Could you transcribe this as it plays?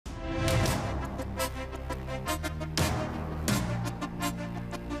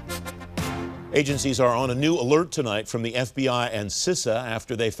Agencies are on a new alert tonight from the FBI and CISA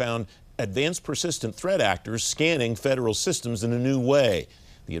after they found advanced persistent threat actors scanning federal systems in a new way.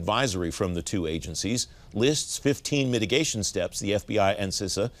 The advisory from the two agencies lists 15 mitigation steps the FBI and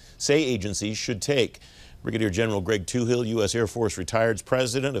CISA say agencies should take. Brigadier General Greg Touhill, U.S. Air Force retired,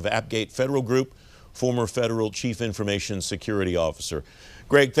 president of AppGate Federal Group, former federal chief information security officer.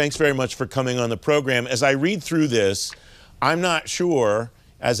 Greg, thanks very much for coming on the program. As I read through this, I'm not sure,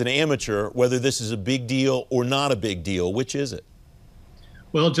 as an amateur, whether this is a big deal or not a big deal. Which is it?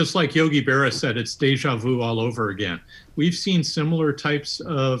 Well, just like Yogi Berra said, it's deja vu all over again. We've seen similar types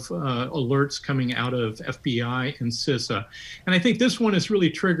of alerts coming out of FBI and CISA. And I think this one is really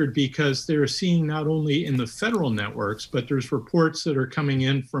triggered because they're seeing not only in the federal networks, but there's reports that are coming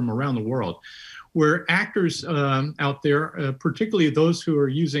in from around the world where actors out there, particularly those who are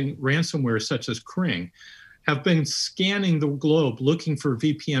using ransomware such as Brig, have been scanning the globe looking for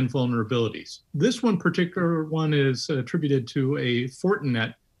VPN vulnerabilities. This one particular one is attributed to a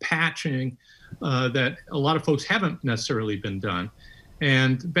Fortinet patching that a lot of folks haven't necessarily been done.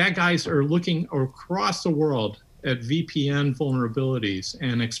 And bad guys are looking across the world at VPN vulnerabilities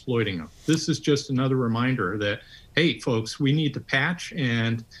and exploiting them. This is just another reminder that, hey, folks, we need to patch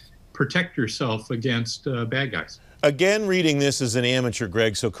and protect yourself against bad guys. Again, reading this as an amateur,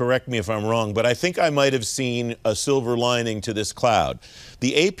 Greg, so correct me if I'm wrong, but I think I might have seen a silver lining to this cloud.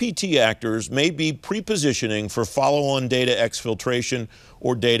 The APT actors may be pre-positioning for follow-on data exfiltration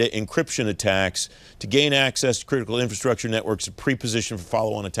or data encryption attacks to gain access to critical infrastructure networks and pre-position for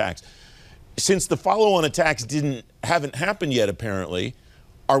follow-on attacks. Since the follow-on attacks haven't happened yet, apparently,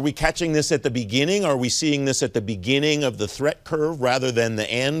 are we catching this at the beginning? Are we seeing this at the beginning of the threat curve rather than the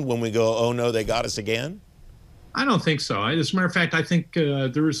end when we go, oh no, they got us again? I don't think so. As a matter of fact, I think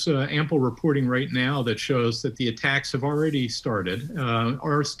there's ample reporting right now that shows that the attacks have already started.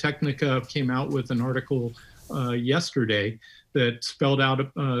 Ars Technica came out with an article yesterday that spelled out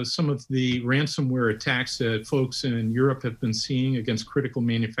some of the ransomware attacks that folks in Europe have been seeing against critical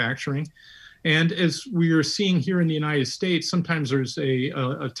manufacturing. And as we are seeing here in the United States, sometimes there's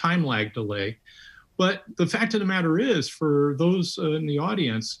a time lag delay. But the fact of the matter is, for those in the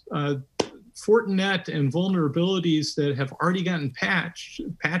audience, Fortinet and vulnerabilities that have already gotten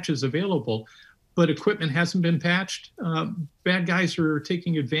patches available, but equipment hasn't been patched, bad guys are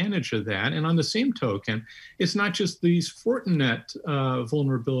taking advantage of that. And on the same token, it's not just these Fortinet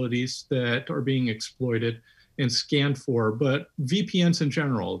vulnerabilities that are being exploited and scanned for, but VPNs in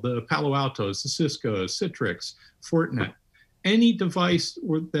general, the Palo Altos, the Ciscos, Citrix, Fortinet. Any device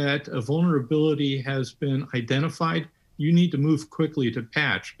that a vulnerability has been identified, you need to move quickly to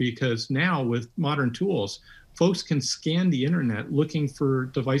patch, because now with modern tools, folks can scan the internet looking for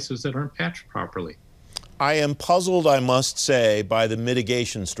devices that aren't patched properly. I am puzzled, I must say, by the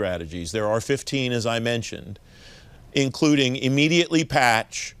mitigation strategies. There are 15, as I mentioned, including immediately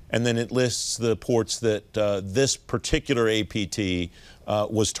patch, and then it lists the ports that this particular APT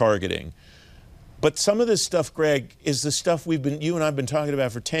was targeting. But some of this stuff, Greg, is the stuff you and I have been talking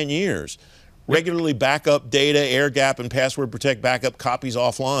about for 10 years. Regularly back up data, air gap and password protect backup copies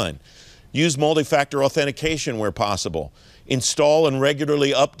offline. Use multi-factor authentication where possible. Install and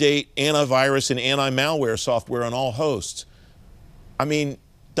regularly update antivirus and anti-malware software on all hosts. I mean,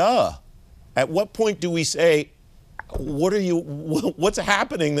 duh. At what point do we say, what's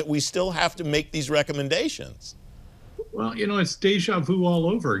happening that we still have to make these recommendations? Well, you know, it's deja vu all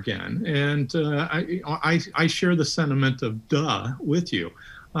over again. And I share the sentiment of duh with you.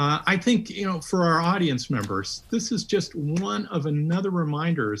 I think, you know, for our audience members, this is just one of another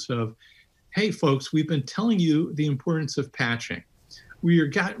reminders of, hey, folks, we've been telling you the importance of patching.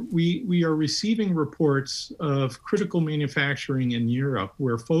 We are receiving reports of critical manufacturing in Europe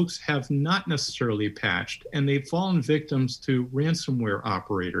where folks have not necessarily patched, and they've fallen victims to ransomware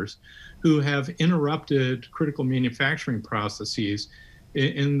operators who have interrupted critical manufacturing processes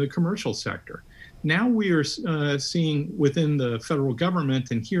in the commercial sector. Now we are seeing within the federal government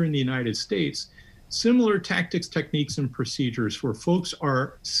and here in the United States, similar tactics, techniques, and procedures where folks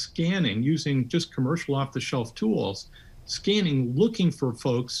are scanning using just commercial off-the-shelf tools, scanning, looking for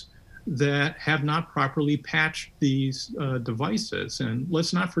folks that have not properly patched these devices. And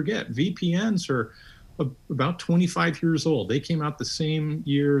let's not forget, VPNs are about 25 years old. They came out the same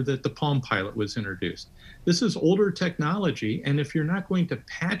year that the Palm Pilot was introduced. This is older technology, and if you're not going to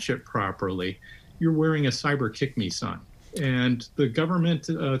patch it properly, you're wearing a cyber kick me sign. And the government,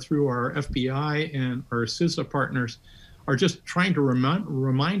 through our FBI and our CISA partners, are just trying to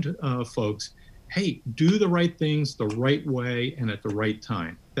remind folks, hey, do the right things the right way and at the right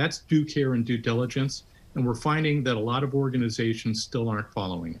time. That's due care and due diligence. And we're finding that a lot of organizations still aren't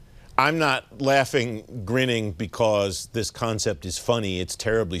following it. I'm not laughing, grinning because this concept is funny. It's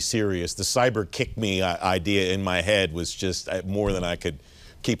terribly serious. The cyber kick me idea in my head was just more than I could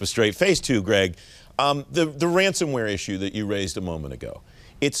keep a straight face to, Greg. The ransomware issue that you raised a moment ago.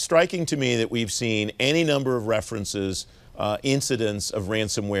 It's striking to me that we've seen any number of references, incidents of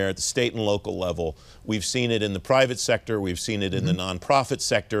ransomware at the state and local level. We've seen it in the private sector. We've seen it in the nonprofit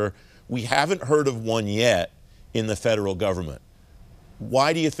sector. We haven't heard of one yet in the federal government.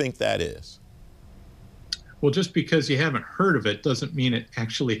 Why do you think that is? Well, just because you haven't heard of it doesn't mean it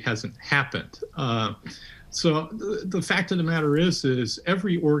actually hasn't happened. So the fact of the matter is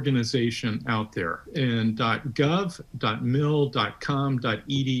every organization out there in .gov, .mil, .com,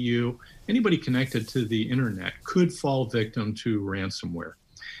 .edu, anybody connected to the internet could fall victim to ransomware.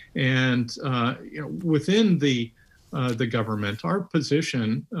 And within the government, our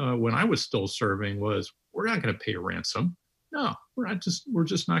position when I was still serving was, we're not going to pay a ransom. No, we're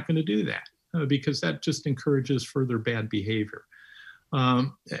just not going to do that because that just encourages further bad behavior.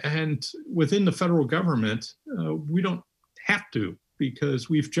 And within the federal government, we don't have to, because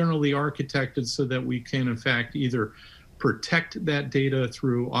we've generally architected so that we can, in fact, either protect that data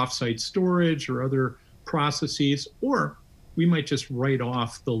through offsite storage or other processes, or we might just write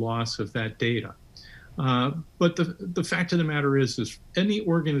off the loss of that data. But the fact of the matter is any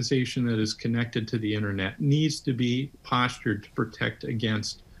organization that is connected to the internet needs to be postured to protect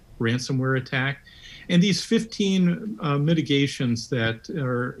against ransomware attack. And these 15 mitigations that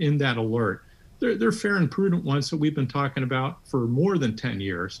are in that alert, they're fair and prudent ones that we've been talking about for more than 10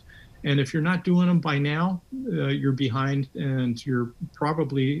 years. And if you're not doing them by now, you're behind, and you're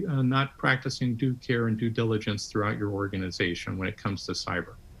probably not practicing due care and due diligence throughout your organization when it comes to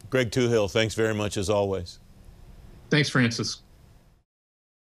cyber. Greg Touhill, thanks very much as always. Thanks, Francis.